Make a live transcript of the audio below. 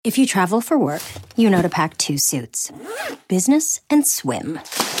If you travel for work, you know to pack 2 suits. Business and swim.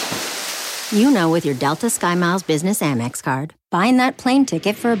 You know with your Delta SkyMiles Business Amex card, buying that plane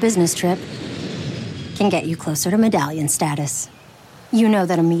ticket for a business trip can get you closer to medallion status. You know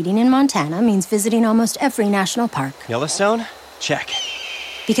that a meeting in Montana means visiting almost every national park. Yellowstone? Check.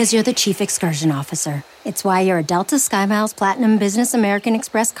 Because you're the chief excursion officer. It's why you're a Delta SkyMiles Platinum Business American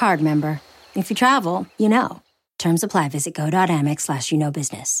Express card member. If you travel, you know. Terms apply. Visit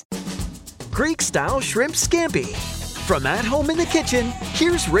go.amex/you-know-business. Greek-style shrimp scampi. From At Home in the Kitchen,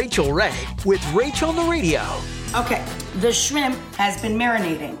 here's Rachael Ray with Rachael on the Radio. Okay, the shrimp has been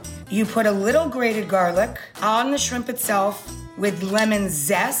marinating. You put a little grated garlic on the shrimp itself with lemon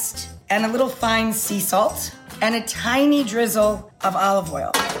zest and a little fine sea salt and a tiny drizzle of olive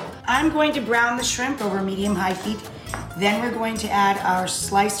oil. I'm going to brown the shrimp over medium-high heat. Then we're going to add our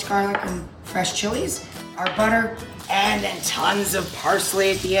sliced garlic and fresh chilies, our butter, and then tons of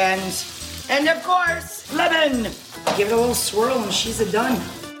parsley at the end. And of course, lemon. Give it a little swirl and she's done.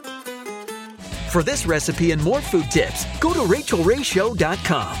 For this recipe and more food tips, go to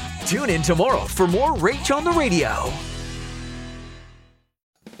RachelRayShow.com. Tune in tomorrow for more Rach on the Radio.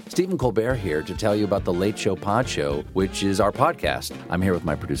 Stephen Colbert here to tell you about the Late Show Pod Show, which is our podcast. I'm here with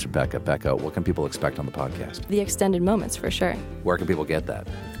my producer, Becca. Becca, what can people expect on the podcast? The extended moments, for sure. Where can people get that?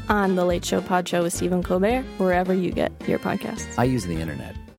 On the Late Show Pod Show with Stephen Colbert, wherever you get your podcasts. I use the internet.